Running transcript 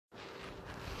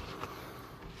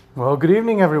Well, good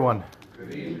evening, everyone.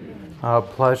 Good evening.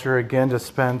 Pleasure again to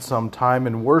spend some time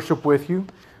in worship with you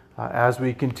as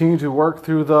we continue to work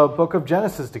through the book of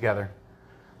Genesis together.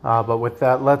 But with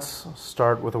that, let's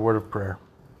start with a word of prayer.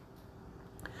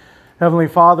 Heavenly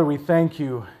Father, we thank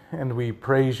you and we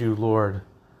praise you, Lord,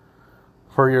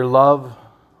 for your love,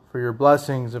 for your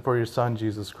blessings, and for your Son,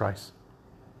 Jesus Christ.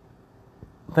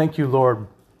 Thank you, Lord,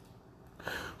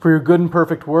 for your good and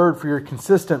perfect word, for your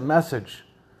consistent message.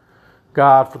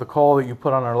 God, for the call that you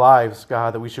put on our lives,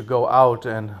 God, that we should go out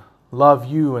and love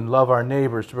you and love our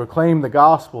neighbors, to proclaim the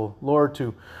gospel, Lord,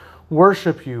 to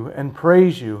worship you and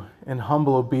praise you in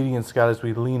humble obedience, God, as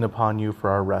we lean upon you for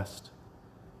our rest.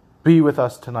 Be with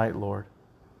us tonight, Lord,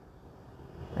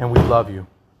 and we love you.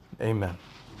 Amen.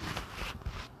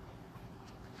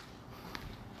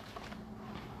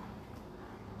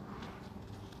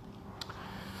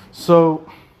 So,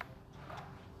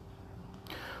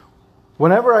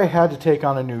 whenever I had to take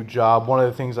on a new job, one of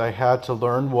the things I had to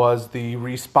learn was the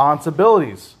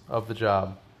responsibilities of the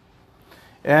job.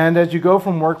 And as you go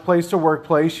from workplace to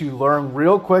workplace, you learn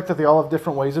real quick that they all have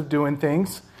different ways of doing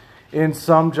things. In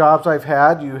some jobs I've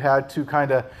had, you had to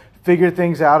kind of figure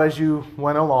things out as you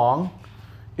went along.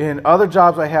 In other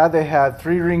jobs I had, they had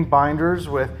 3-ring binders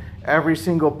with every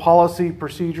single policy,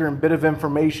 procedure, and bit of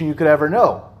information you could ever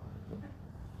know,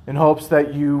 in hopes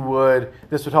that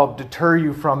this would help deter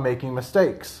you from making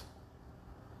mistakes.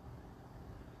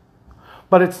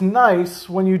 But it's nice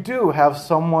when you do have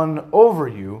someone over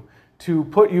you to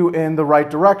put you in the right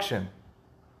direction,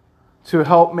 to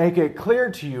help make it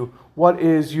clear to you what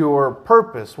is your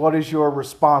purpose, what is your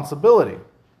responsibility.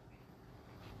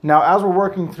 Now, as we're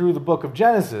working through the book of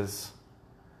Genesis,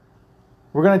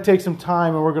 we're going to take some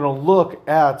time and we're going to look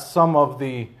at some of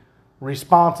the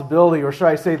responsibility, or should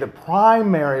I say the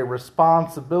primary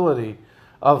responsibility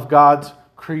of God's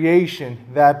creation,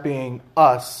 that being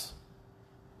us,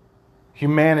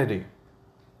 humanity.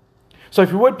 So if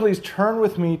you would please turn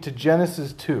with me to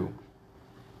Genesis 2.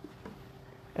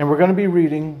 And we're going to be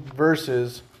reading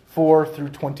verses 4 through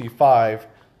 25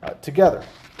 together.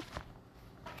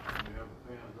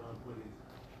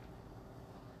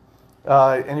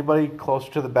 Anybody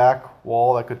closer to the back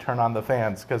wall that could turn on the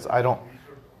fans? Because I don't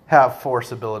have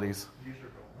force abilities.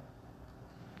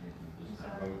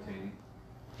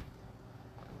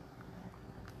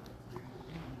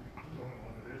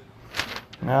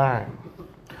 All right.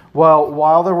 Well,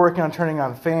 while they're working on turning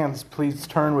on fans, please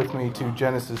turn with me to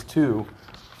Genesis 2,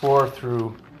 4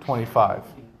 through 25.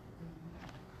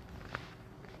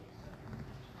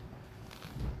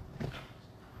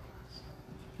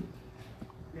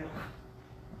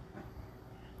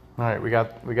 All right, we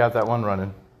got that one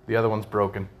running. The other one's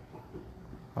broken.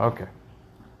 Okay.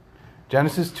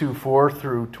 Genesis 2, 4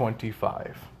 through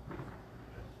 25.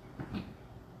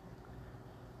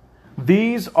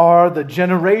 These are the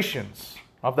generations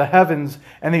of the heavens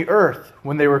and the earth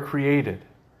when they were created,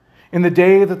 in the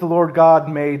day that the Lord God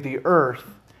made the earth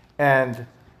and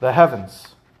the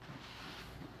heavens.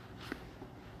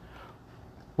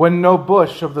 When no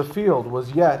bush of the field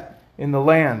was yet in the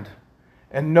land,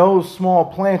 and no small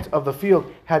plant of the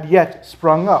field had yet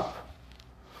sprung up.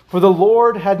 For the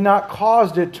Lord had not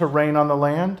caused it to rain on the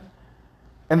land,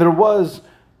 and there was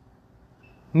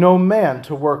no man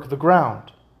to work the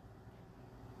ground.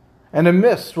 And a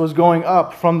mist was going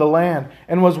up from the land,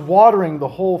 and was watering the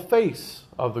whole face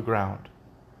of the ground.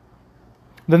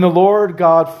 Then the Lord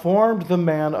God formed the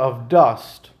man of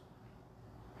dust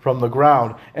from the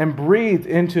ground, and breathed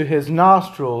into his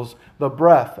nostrils the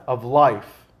breath of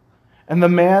life. And the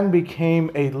man became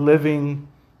a living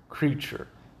creature.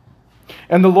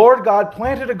 And the Lord God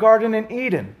planted a garden in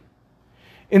Eden,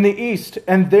 in the east,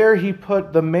 and there he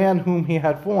put the man whom he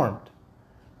had formed.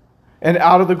 And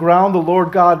out of the ground the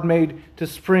Lord God made to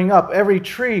spring up every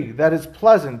tree that is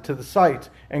pleasant to the sight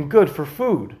and good for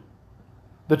food.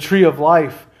 The tree of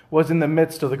life was in the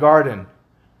midst of the garden,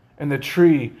 and the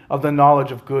tree of the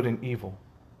knowledge of good and evil.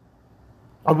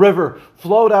 A river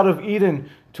flowed out of Eden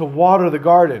to water the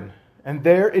garden, and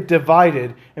there it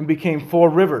divided and became 4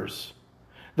 rivers.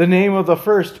 The name of the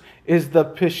first is the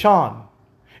Pishon.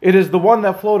 It is the one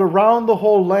that flowed around the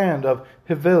whole land of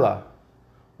Havilah,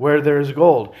 where there is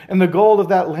gold. And the gold of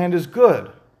that land is good.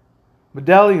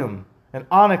 Bdellium and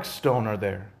onyx stone are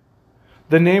there.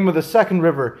 The name of the second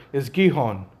river is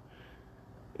Gihon.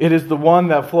 It is the one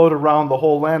that flowed around the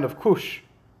whole land of Cush.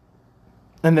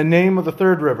 And the name of the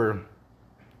third river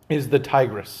is the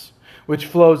Tigris, which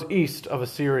flows east of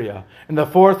Assyria. And the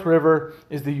fourth river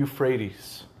is the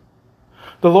Euphrates.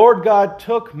 The Lord God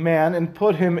took man and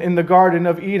put him in the garden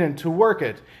of Eden to work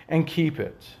it and keep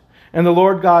it. And the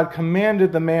Lord God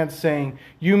commanded the man, saying,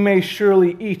 You may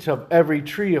surely eat of every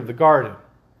tree of the garden,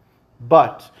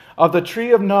 but of the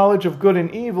tree of knowledge of good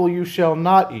and evil you shall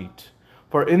not eat,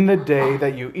 for in the day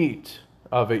that you eat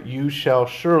of it you shall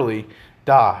surely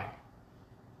die.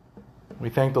 We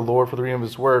thank the Lord for the reading of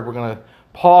His Word. We're going to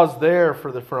pause there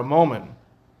for a moment.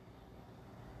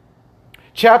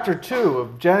 Chapter 2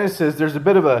 of Genesis, there's a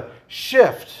bit of a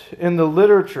shift in the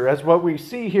literature, as what we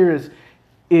see here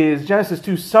is Genesis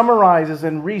 2 summarizes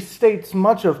and restates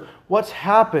much of what's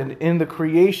happened in the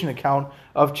creation account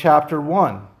of chapter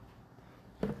 1.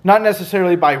 Not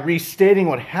necessarily by restating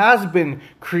what has been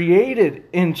created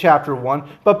in chapter 1,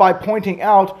 but by pointing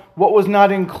out what was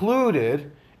not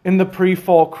included in the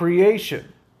pre-fall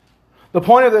creation. The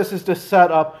point of this is to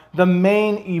set up the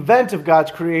main event of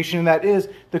God's creation, and that is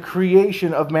the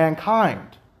creation of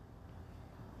mankind.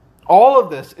 All of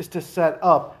this is to set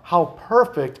up how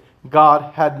perfect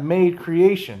God had made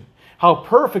creation, how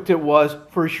perfect it was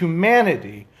for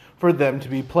humanity for them to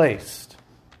be placed.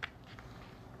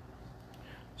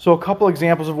 So a couple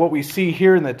examples of what we see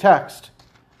here in the text.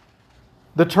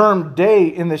 The term day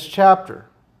in this chapter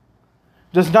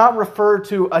does not refer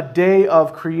to a day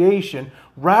of creation.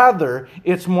 Rather,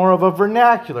 it's more of a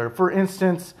vernacular. For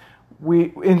instance,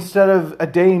 instead of a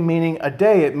day meaning a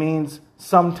day, it means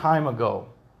some time ago.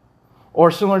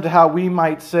 Or similar to how we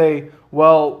might say,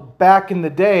 well, back in the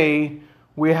day,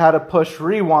 we had to push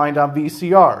rewind on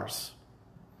VCRs.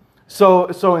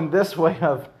 So in this way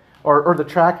of, or the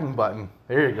tracking button.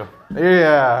 There you go.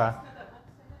 Yeah.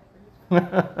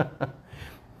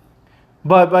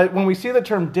 But when we see the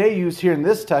term day used here in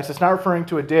this text, it's not referring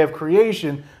to a day of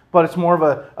creation, but it's more of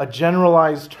a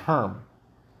generalized term.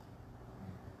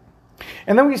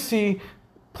 And then we see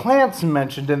plants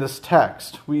mentioned in this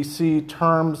text. We see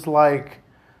terms like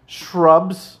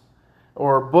shrubs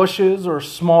or bushes or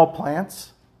small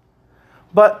plants.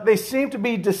 But they seem to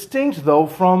be distinct, though,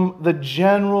 from the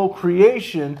general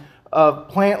creation of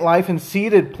plant life and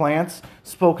seeded plants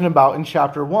spoken about in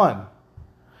chapter 1.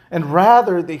 And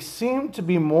rather, they seem to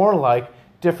be more like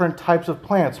different types of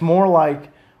plants, more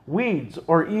like weeds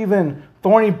or even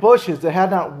thorny bushes that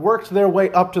had not worked their way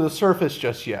up to the surface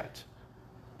just yet.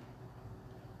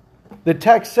 The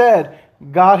text said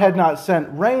God had not sent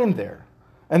rain there,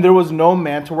 and there was no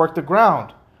man to work the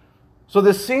ground. So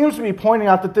this seems to be pointing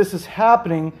out that this is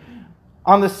happening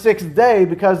on the sixth day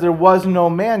because there was no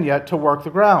man yet to work the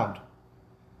ground.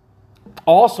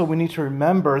 Also, we need to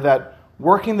remember that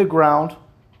working the ground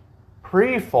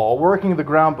pre-fall, working the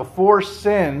ground before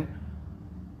sin,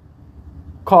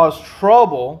 caused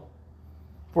trouble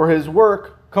for His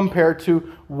work compared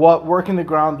to what working the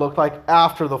ground looked like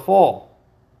after the fall.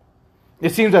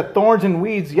 It seems that thorns and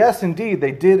weeds, yes, indeed,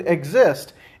 they did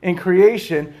exist in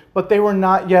creation, but they were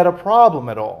not yet a problem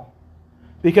at all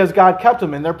because God kept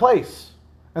them in their place.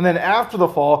 And then after the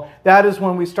fall, that is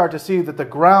when we start to see that the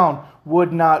ground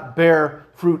would not bear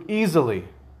fruit easily.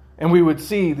 And we would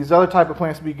see these other type of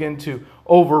plants begin to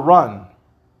overrun.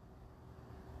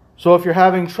 So if you're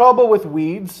having trouble with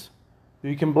weeds,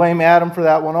 you can blame Adam for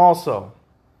that one also.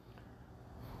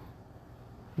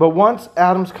 But once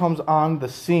Adam comes on the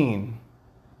scene,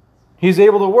 he's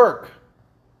able to work.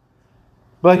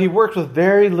 But he works with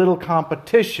very little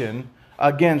competition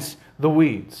against the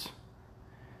weeds.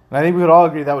 And I think we would all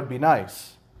agree that would be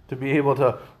nice, to be able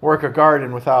to work a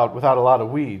garden without a lot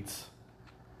of weeds.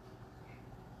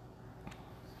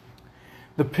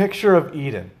 The picture of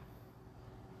Eden.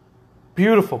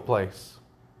 Beautiful place.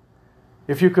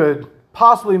 If you could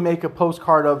possibly make a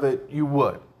postcard of it, you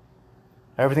would.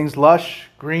 Everything's lush,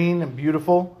 green, and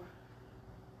beautiful.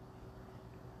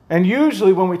 And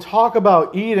usually when we talk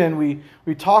about Eden,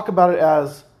 we talk about it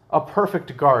as a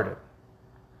perfect garden.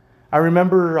 I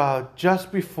remember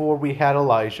just before we had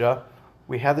Elijah,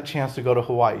 we had the chance to go to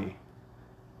Hawaii.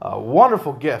 A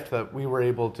wonderful gift that we were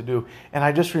able to do. And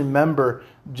I just remember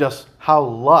just how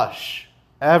lush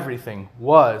everything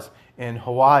was in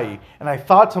Hawaii. And I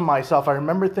thought to myself, I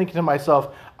remember thinking to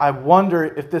myself, I wonder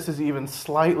if this is even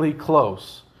slightly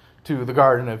close to the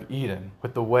Garden of Eden,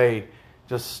 with the way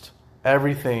just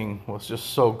everything was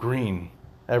just so green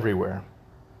everywhere.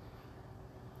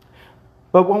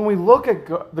 But when we look at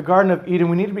the Garden of Eden,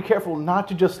 we need to be careful not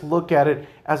to just look at it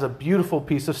as a beautiful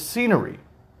piece of scenery.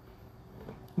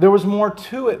 There was more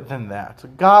to it than that.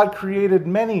 God created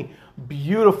many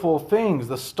beautiful things,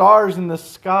 the stars in the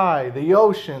sky, the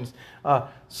oceans,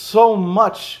 so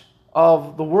much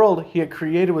of the world He had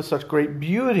created with such great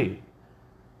beauty.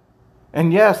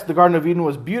 And yes, the Garden of Eden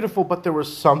was beautiful, but there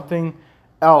was something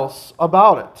else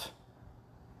about it.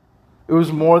 It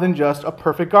was more than just a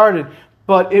perfect garden,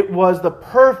 but it was the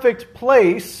perfect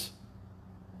place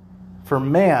for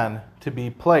man to be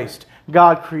placed.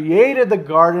 God created the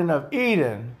Garden of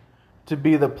Eden to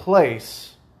be the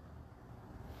place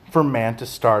for man to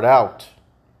start out.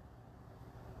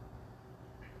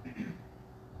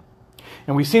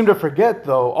 And we seem to forget,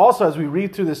 though, also as we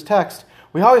read through this text,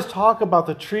 we always talk about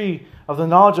the tree of the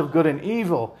knowledge of good and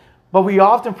evil, but we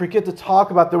often forget to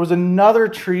talk about there was another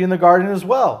tree in the garden as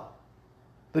well,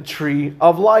 the tree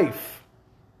of life.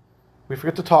 We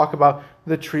forget to talk about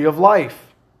the tree of life.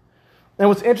 And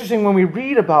what's interesting when we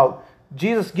read about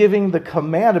Jesus giving the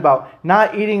command about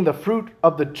not eating the fruit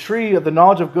of the tree of the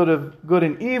knowledge of good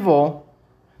and evil,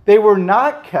 they were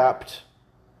not kept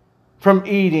from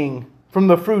eating from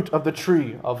the fruit of the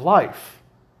tree of life.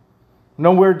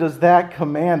 Nowhere does that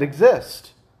command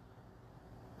exist.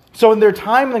 So in their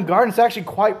time in the garden, it's actually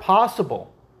quite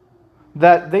possible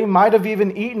that they might have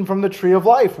even eaten from the tree of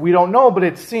life. We don't know, but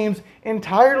it seems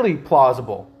entirely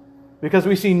plausible because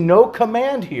we see no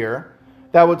command here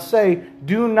that would say,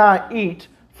 do not eat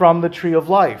from the tree of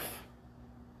life.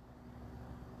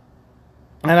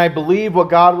 And I believe what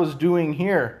God was doing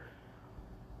here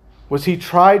was He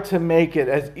tried to make it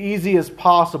as easy as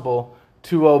possible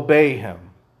to obey Him.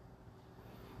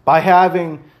 By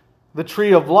having the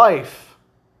tree of life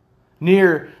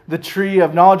near the tree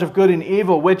of knowledge of good and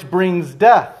evil, which brings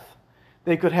death,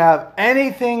 they could have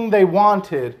anything they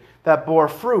wanted that bore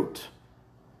fruit.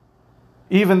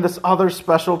 Even this other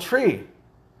special tree.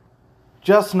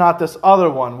 Just not this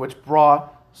other one, which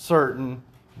brought certain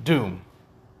doom.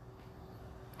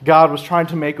 God was trying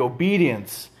to make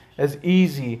obedience as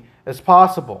easy as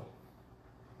possible.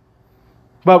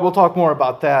 But we'll talk more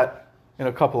about that in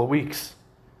a couple of weeks.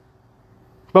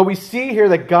 But we see here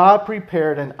that God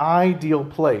prepared an ideal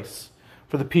place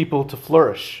for the people to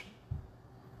flourish.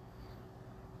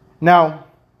 Now,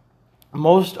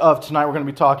 most of tonight we're going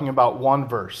to be talking about one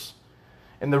verse.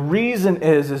 And the reason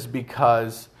is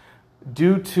because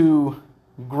due to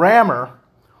grammar,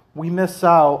 we miss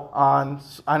out on,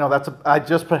 I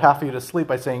just put half of you to sleep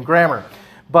by saying grammar.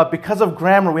 But because of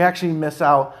grammar, we actually miss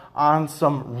out on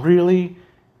some really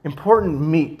important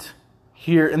meat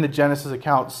here in the Genesis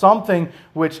account. Something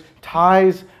which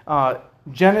ties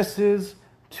Genesis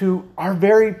to our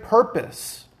very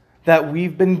purpose that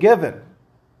we've been given.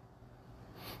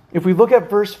 If we look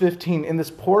at verse 15 in this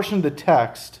portion of the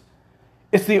text,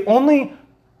 it's the only,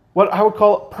 what I would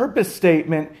call, purpose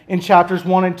statement in chapters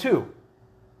 1 and 2.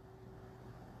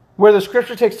 Where the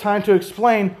scripture takes time to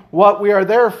explain what we are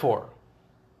there for.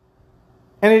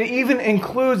 And it even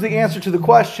includes the answer to the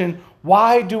question,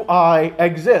 why do I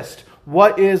exist?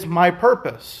 What is my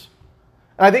purpose?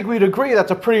 And I think we'd agree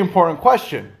that's a pretty important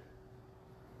question.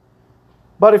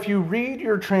 But if you read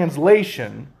your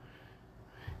translation,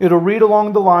 it'll read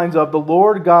along the lines of, the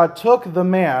Lord God took the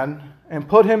man and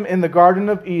put him in the Garden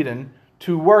of Eden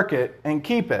to work it and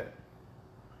keep it.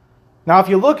 Now, if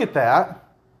you look at that,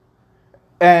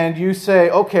 and you say,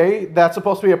 okay, that's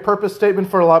supposed to be a purpose statement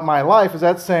for my life, is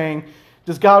that saying,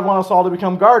 does God want us all to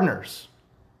become gardeners?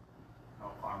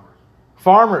 No, farmers.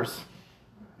 Farmers.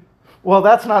 Well,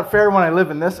 that's not fair when I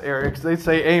live in this area, because they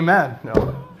say amen.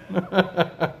 No.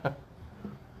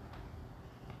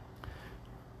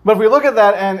 But if we look at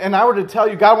that, and I were to tell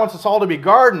you God wants us all to be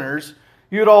gardeners,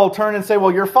 you'd all turn and say,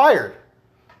 well, you're fired,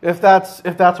 if that's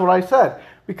what I said.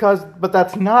 But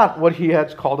that's not what He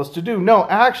has called us to do. No,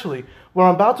 actually, what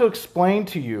I'm about to explain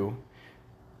to you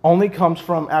only comes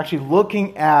from actually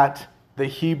looking at the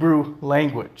Hebrew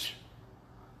language.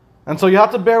 And so you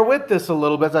have to bear with this a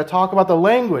little bit as I talk about the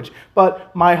language.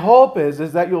 But my hope is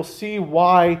that you'll see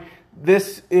why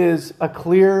this is a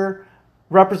clear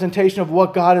representation of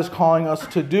what God is calling us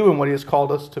to do and what He has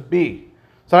called us to be.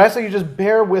 So I say you just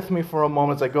bear with me for a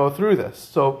moment as I go through this.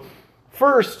 So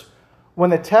first, when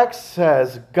the text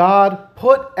says God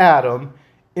put Adam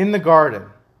in the garden,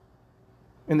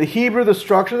 in the Hebrew, the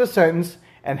structure of the sentence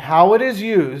and how it is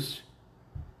used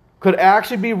could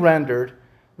actually be rendered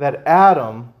that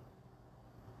Adam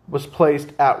was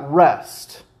placed at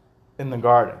rest in the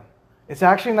garden. It's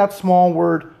actually in that small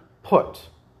word, put.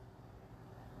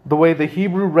 The way the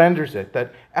Hebrew renders it,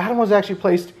 that Adam was actually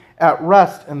placed at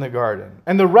rest in the garden.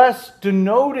 And the rest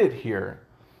denoted here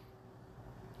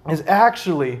is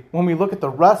actually, when we look at the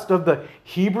rest of the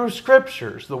Hebrew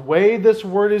scriptures, the way this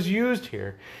word is used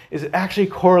here, is it actually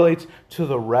correlates to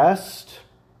the rest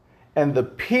and the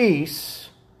peace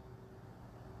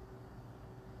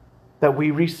that we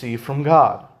receive from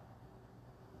God.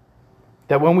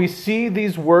 That when we see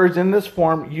these words in this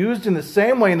form used in the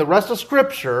same way in the rest of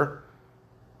Scripture,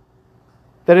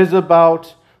 that is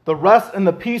about the rest and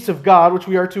the peace of God, which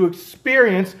we are to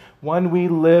experience when we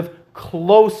live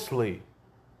closely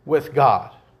with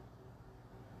God.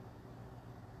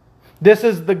 This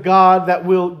is the God that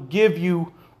will give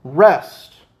you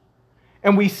rest.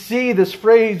 And we see this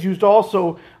phrase used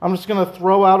also. I'm just going to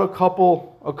throw out a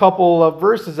couple of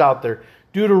verses out there.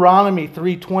 Deuteronomy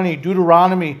 3:20,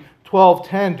 Deuteronomy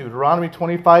 12:10, Deuteronomy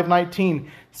 25:19,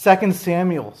 2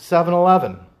 Samuel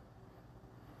 7:11.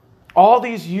 All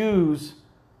these use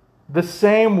the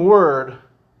same word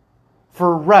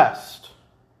for rest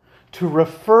to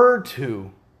refer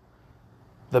to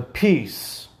the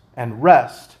peace and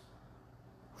rest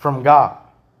from God.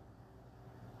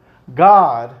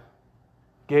 God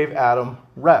gave Adam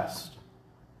rest.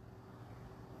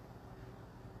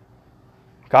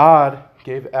 God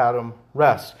gave Adam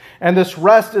rest. And this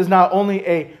rest is not only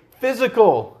a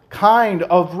physical kind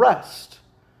of rest,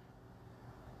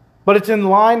 but it's in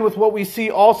line with what we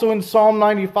see also in Psalm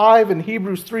 95 and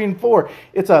Hebrews 3 and 4.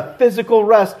 It's a physical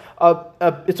rest.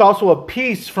 It's also a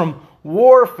peace from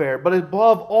warfare. But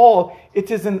above all, it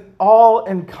is an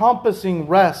all-encompassing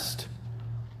rest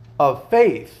of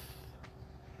faith.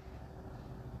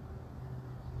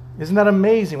 Isn't that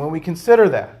amazing when we consider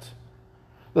that?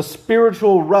 The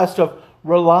spiritual rest of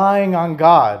relying on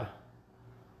God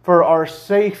for our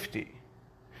safety.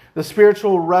 The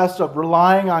spiritual rest of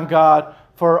relying on God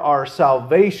for our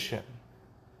salvation.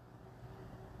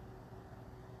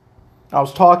 I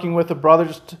was talking with a brother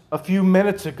just a few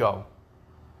minutes ago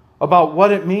about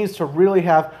what it means to really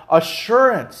have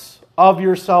assurance of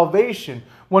your salvation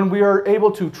when we are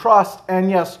able to trust and,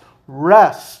 yes,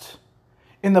 rest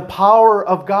in the power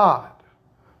of God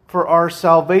for our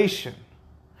salvation.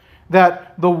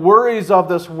 That the worries of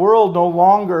this world no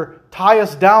longer tie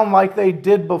us down like they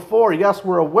did before. Yes,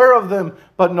 we're aware of them,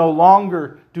 but no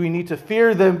longer do we need to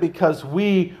fear them because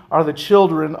we are the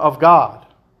children of God.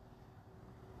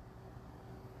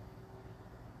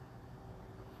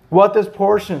 What this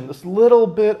portion, this little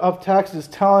bit of text is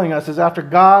telling us is after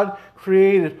God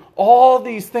created all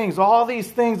these things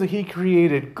that He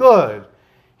created good,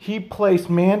 He placed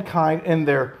mankind in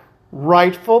their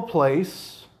rightful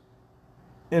place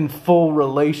in full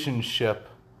relationship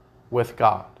with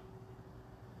God.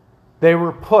 They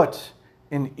were put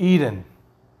in Eden.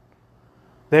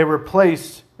 They were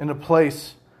placed in a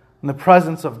place in the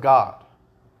presence of God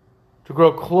to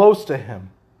grow close to Him,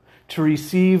 to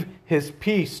receive His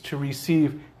peace, to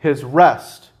receive His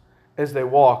rest as they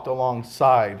walked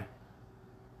alongside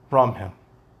from Him.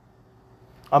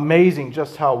 Amazing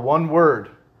just how one word,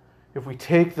 if we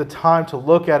take the time to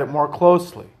look at it more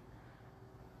closely,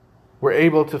 we're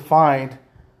able to find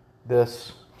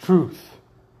this truth.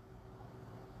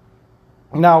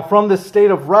 Now, from this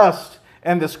state of rest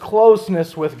and this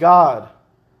closeness with God,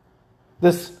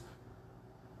 this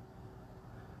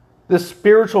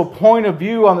spiritual point of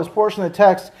view on this portion of the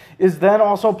text is then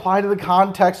also applied to the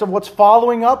context of what's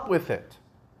following up with it.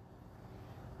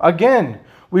 Again,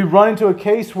 we run into a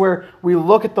case where we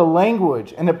look at the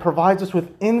language and it provides us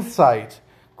with insight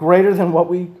greater than what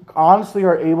we honestly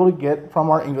are able to get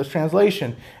from our English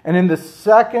translation. And in the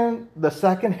second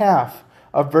half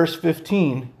of verse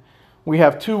 15, we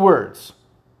have two words,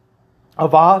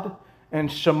 avad and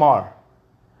shamar.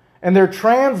 And they're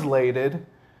translated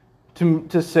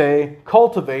to say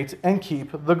cultivate and keep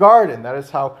the garden. That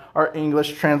is how our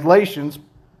English translations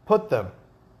put them.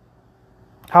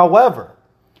 However,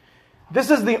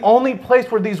 this is the only place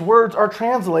where these words are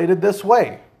translated this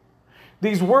way.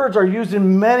 These words are used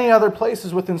in many other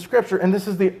places within Scripture, and this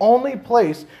is the only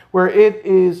place where it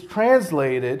is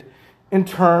translated in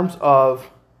terms of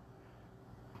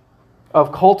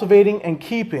cultivating and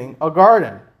keeping a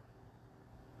garden.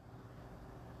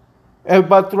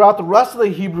 But throughout the rest of the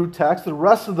Hebrew text, the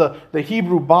rest of the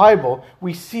Hebrew Bible,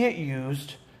 we see it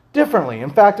used differently.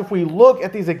 In fact, if we look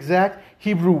at these exact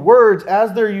Hebrew words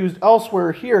as they're used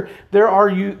elsewhere here,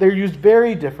 they're used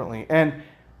very differently. And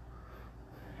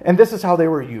this is how they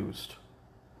were used.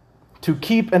 To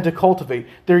keep and to cultivate.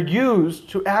 They're used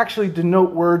to actually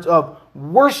denote words of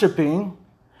worshiping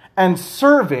and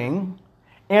serving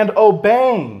and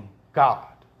obeying God.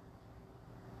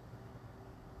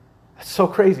 That's so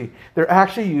crazy. They're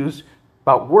actually used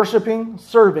about worshiping,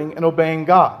 serving, and obeying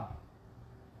God.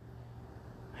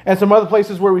 And some other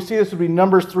places where we see this would be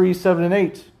Numbers 3, 7, and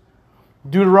 8.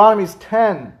 Deuteronomy's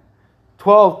 10,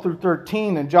 12 through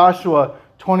 13, and Joshua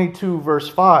 22, verse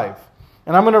 5.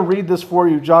 And I'm going to read this for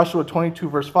you, Joshua 22,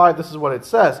 verse 5. This is what it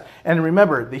says. And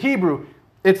remember, the Hebrew,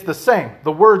 it's the same.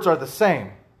 The words are the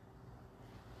same.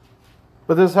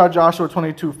 But this is how Joshua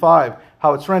 22, 5,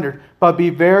 how it's rendered. But be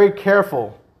very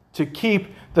careful to keep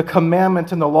the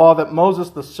commandment and the law that Moses,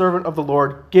 the servant of the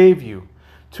Lord, gave you.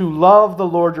 To love the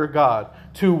Lord your God.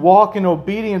 To walk in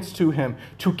obedience to Him.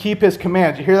 To keep His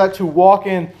commands. You hear that? To walk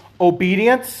in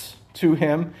obedience to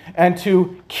him and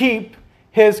to keep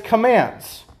his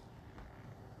commands.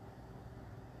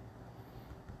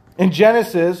 In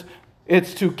Genesis,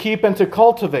 it's to keep and to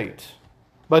cultivate.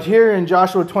 But here in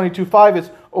Joshua 22:5,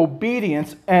 it's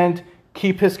obedience and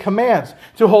keep his commands.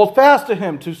 To hold fast to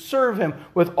him, to serve him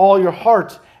with all your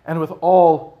heart and with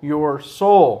all your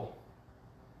soul.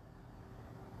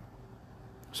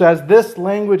 So as this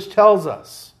language tells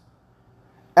us,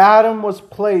 Adam was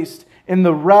placed in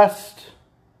the rest,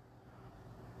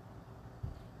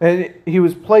 and he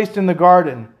was placed in the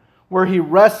garden where he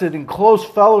rested in close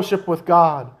fellowship with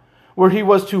God, where he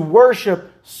was to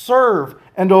worship, serve,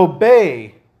 and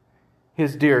obey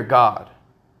his dear God.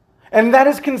 And that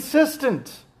is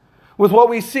consistent with what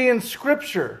we see in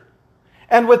Scripture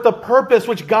and with the purpose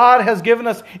which God has given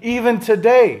us even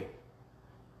today.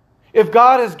 If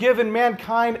God has given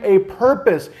mankind a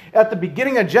purpose at the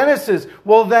beginning of Genesis,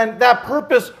 well then that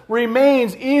purpose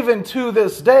remains even to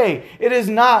this day. It is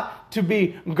not to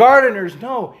be gardeners,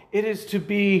 no, it is to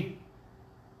be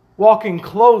walking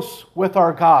close with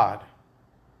our God,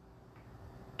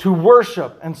 to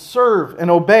worship and serve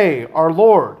and obey our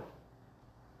Lord.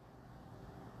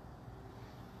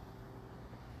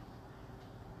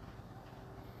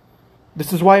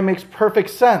 This is why it makes perfect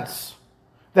sense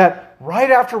that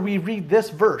right after we read this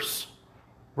verse,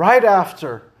 right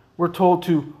after we're told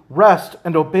to rest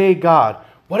and obey God,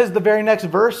 what is the very next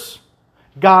verse?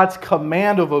 God's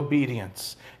command of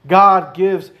obedience. God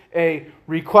gives a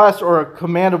request or a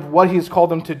command of what He's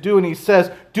called them to do, and He says,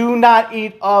 do not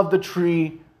eat of the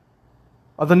tree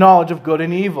of the knowledge of good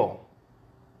and evil.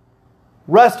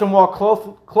 Rest and walk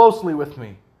closely with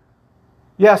me.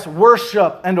 Yes,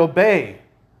 worship and obey.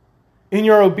 In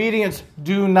your obedience,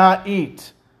 do not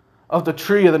eat of the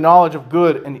tree of the knowledge of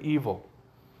good and evil.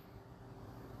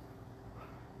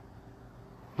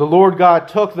 The Lord God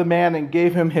took the man and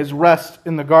gave him his rest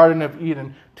in the Garden of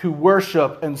Eden to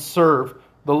worship and serve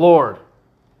the Lord.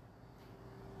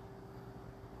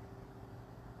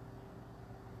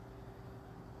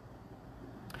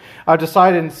 I've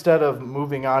decided instead of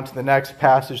moving on to the next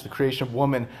passage, the creation of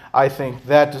woman, I think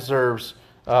that deserves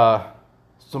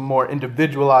some more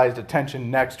individualized attention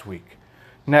next week.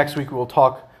 Next week we will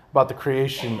talk about the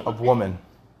creation of woman.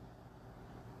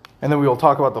 And then we will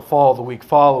talk about the fall the week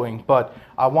following. But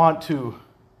I want to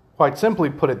quite simply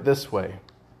put it this way.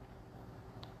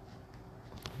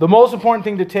 The most important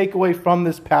thing to take away from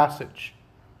this passage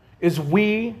is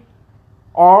we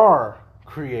are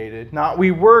created. Not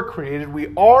we were created,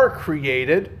 we are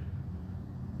created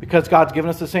because God's given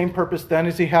us the same purpose then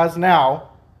as He has now,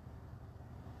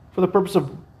 for the purpose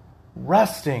of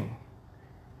resting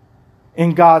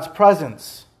in God's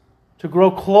presence, to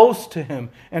grow close to Him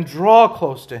and draw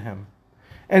close to Him,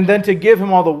 and then to give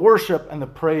Him all the worship and the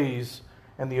praise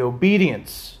and the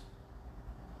obedience.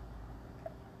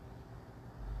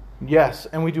 Yes,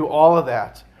 and we do all of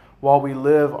that while we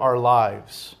live our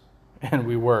lives and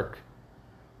we work.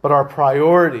 But our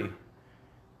priority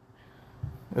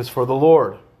is for the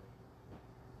Lord.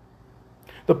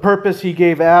 The purpose He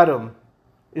gave Adam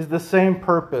is the same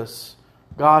purpose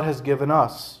God has given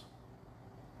us.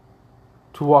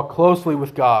 To walk closely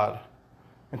with God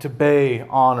and to obey,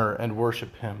 honor, and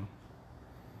worship Him.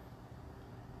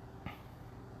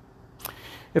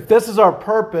 If this is our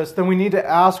purpose, then we need to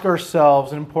ask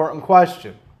ourselves an important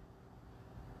question.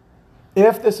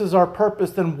 If this is our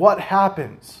purpose, then what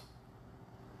happens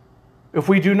if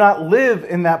we do not live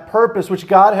in that purpose which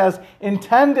God has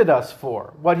intended us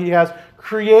for, what He has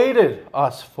created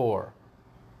us for?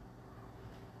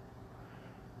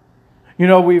 You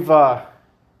know,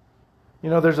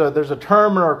 there's a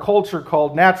term in our culture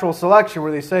called natural selection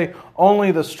where they say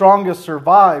only the strongest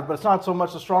survive, but it's not so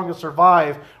much the strongest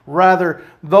survive, rather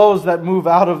those that move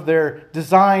out of their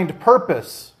designed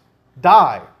purpose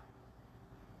die.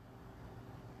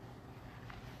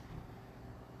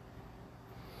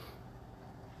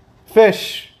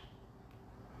 Fish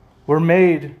were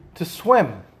made to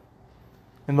swim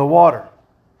in the water.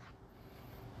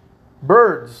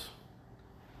 Birds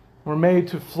were made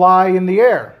to fly in the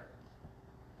air.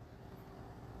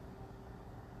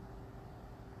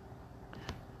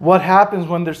 What happens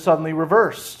when they're suddenly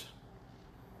reversed?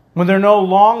 When they're no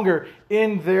longer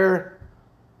in their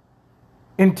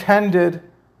intended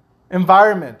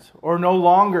environment or no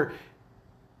longer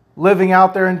living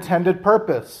out their intended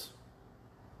purpose?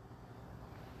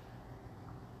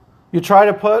 You try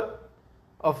to put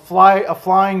a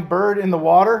flying bird in the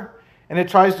water and it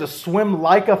tries to swim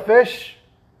like a fish,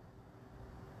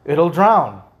 it'll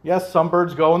drown. Yes, some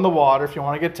birds go in the water if you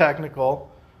want to get technical,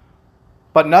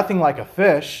 but nothing like a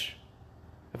fish.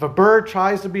 If a bird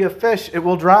tries to be a fish, it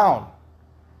will drown.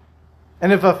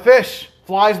 And if a fish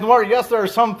flies in the water, yes, there are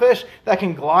some fish that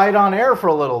can glide on air for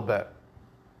a little bit.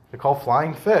 They're called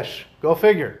flying fish. Go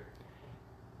figure.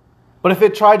 But if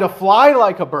it tried to fly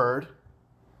like a bird,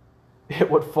 it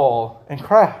would fall and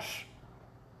crash.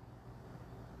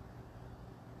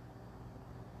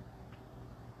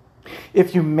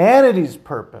 If humanity's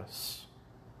purpose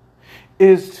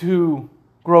is to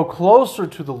grow closer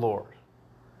to the Lord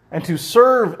and to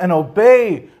serve and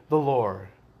obey the Lord,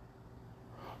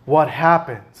 what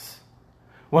happens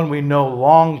when we no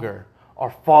longer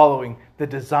are following the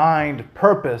designed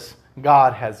purpose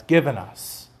God has given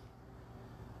us?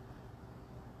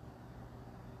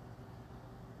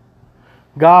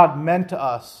 God meant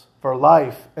us for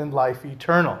life and life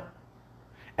eternal.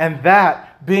 And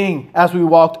that being as we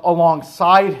walked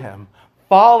alongside Him,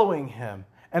 following Him,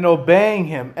 and obeying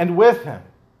Him, and with Him.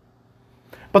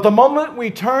 But the moment we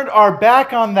turned our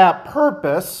back on that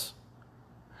purpose,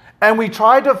 and we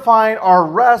tried to find our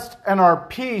rest and our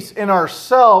peace in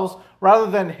ourselves rather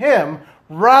than Him,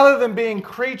 rather than being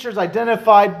creatures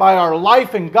identified by our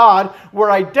life in God,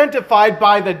 we're identified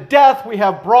by the death we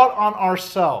have brought on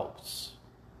ourselves.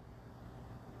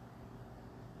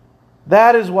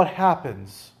 That is what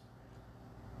happens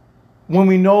when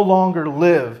we no longer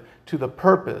live to the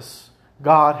purpose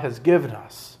God has given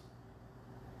us.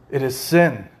 It is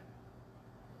sin.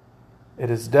 It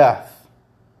is death.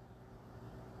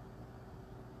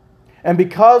 And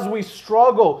because we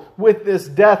struggle with this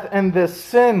death and this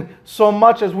sin so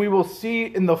much, as we will see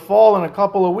in the fall in a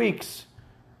couple of weeks,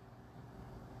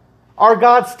 our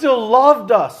God still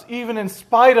loved us even in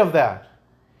spite of that.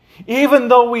 Even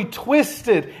though we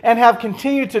twisted and have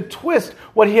continued to twist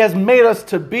what He has made us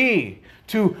to be,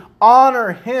 to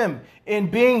honor Him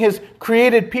in being His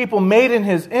created people made in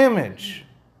His image,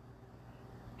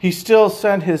 He still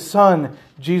sent His Son,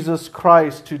 Jesus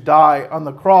Christ, to die on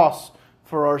the cross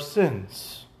for our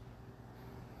sins.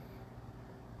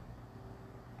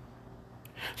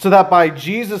 So that by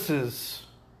Jesus'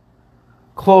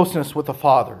 closeness with the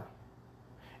Father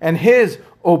and His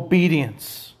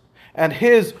obedience and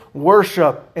His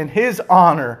worship and His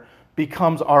honor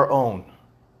becomes our own.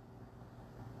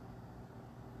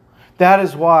 That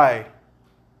is why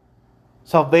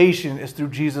salvation is through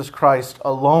Jesus Christ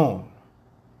alone.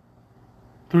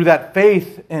 Through that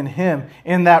faith in Him,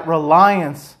 in that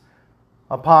reliance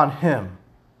upon Him,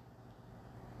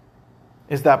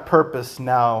 is that purpose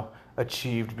now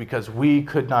achieved, because we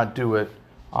could not do it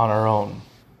on our own.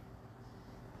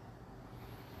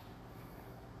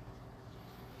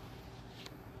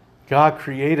 God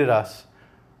created us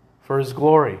for His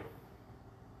glory.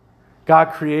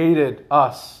 God created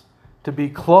us to be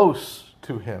close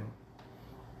to Him.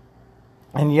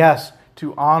 And yes,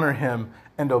 to honor Him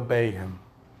and obey Him.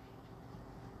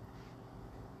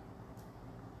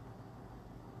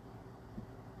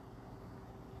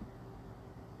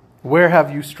 Where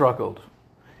have you struggled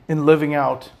in living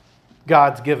out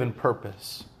God's given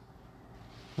purpose?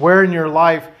 Where in your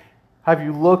life have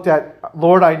you looked at,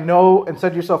 Lord, I know, and said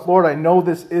to yourself, Lord, I know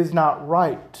this is not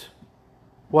right,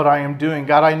 what I am doing.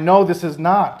 God, I know this is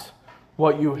not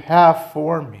what you have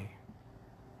for me.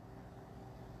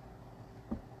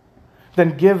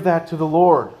 Then give that to the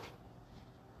Lord.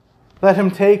 Let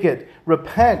Him take it.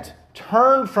 Repent.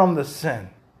 Turn from the sin.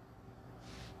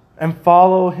 And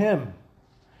follow Him.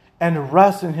 And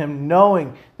rest in Him,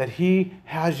 knowing that He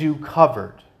has you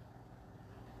covered.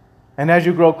 And as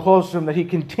you grow closer to Him, that He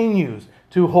continues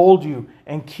to hold you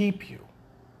and keep you.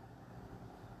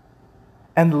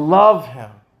 And love Him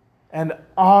and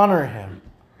honor Him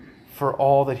for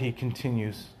all that He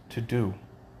continues to do.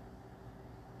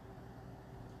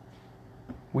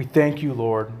 We thank you,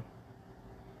 Lord,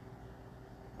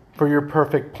 for your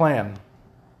perfect plan.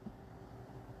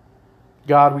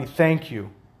 God, we thank you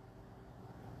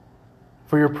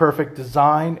for your perfect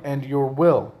design and your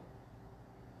will.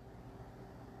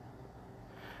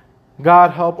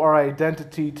 God, help our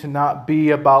identity to not be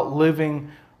about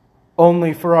living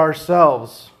only for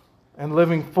ourselves and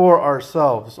living for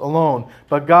ourselves alone,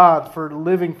 but God, for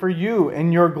living for you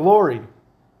and your glory.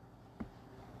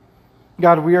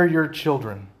 God, we are your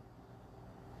children.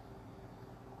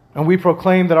 And we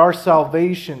proclaim that our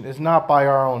salvation is not by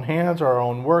our own hands or our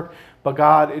own work, but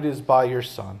God, it is by your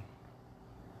Son.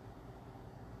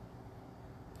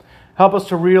 Help us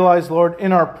to realize, Lord,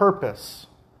 in our purpose,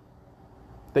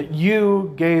 that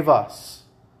you gave us,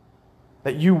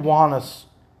 that you want us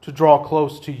to draw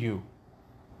close to you,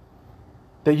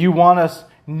 that you want us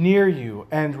near you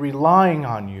and relying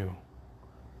on you.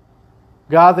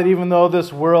 God, that even though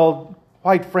this world,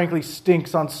 quite frankly,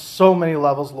 stinks on so many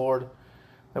levels, Lord,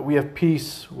 that we have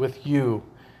peace with you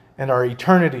and our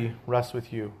eternity rests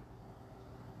with you.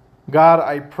 God,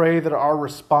 I pray that our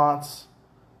response,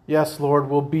 yes, Lord,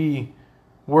 will be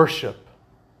worship.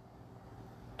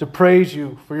 To praise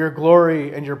you for your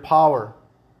glory and your power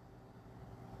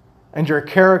and your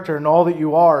character and all that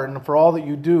you are and for all that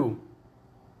you do.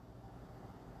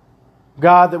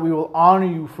 God, that we will honor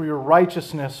you for your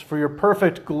righteousness, for your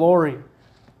perfect glory.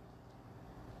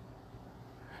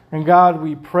 And God,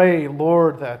 we pray,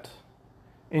 Lord, that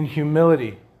in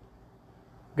humility,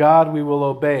 God, we will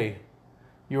obey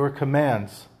your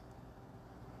commands.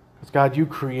 Because God, you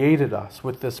created us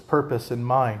with this purpose in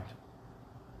mind.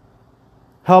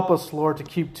 Help us, Lord, to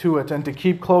keep to it and to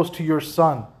keep close to your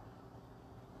Son.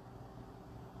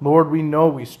 Lord, we know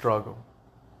we struggle,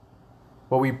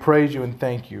 but we praise you and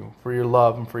thank you for your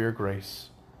love and for your grace.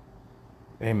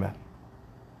 Amen.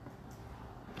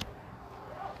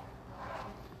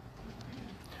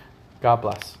 God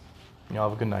bless. Y'all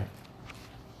have a good night.